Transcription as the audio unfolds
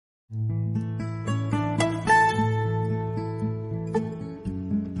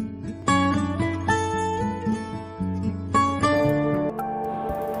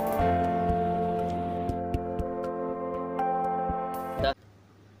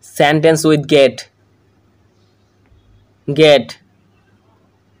Sentence with get. Get.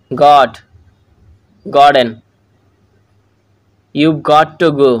 Got. Gotten. You've got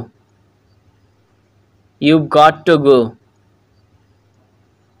to go. You've got to go.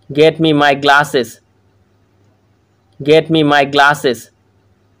 Get me my glasses. Get me my glasses.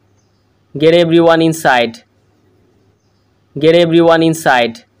 Get everyone inside. Get everyone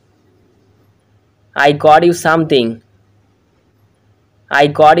inside. I got you something. I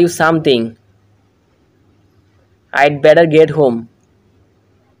got you something. I'd better get home.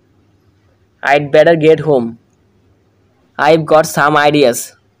 I'd better get home. I've got some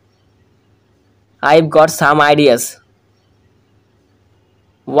ideas. I've got some ideas.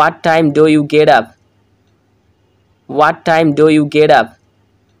 What time do you get up? What time do you get up?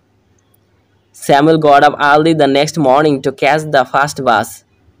 Samuel got up early the next morning to catch the first bus.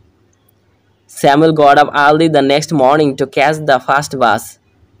 Samuel got up early the next morning to catch the first bus.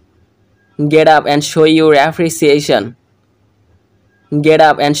 Get up and show your appreciation. Get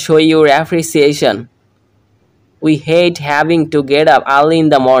up and show your appreciation. We hate having to get up early in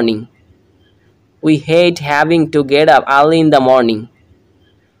the morning. We hate having to get up early in the morning.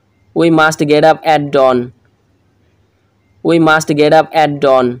 We must get up at dawn. We must get up at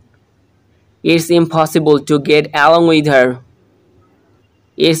dawn. It's impossible to get along with her.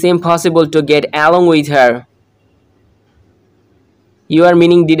 It's impossible to get along with her. Your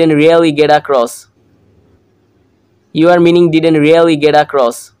meaning didn't really get across. Your meaning didn't really get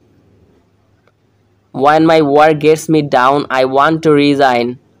across. When my work gets me down, I want to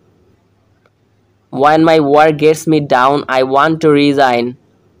resign. When my work gets me down, I want to resign.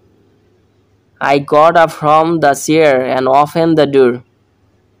 I got up from the chair and opened the door.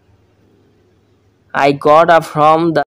 I got up from the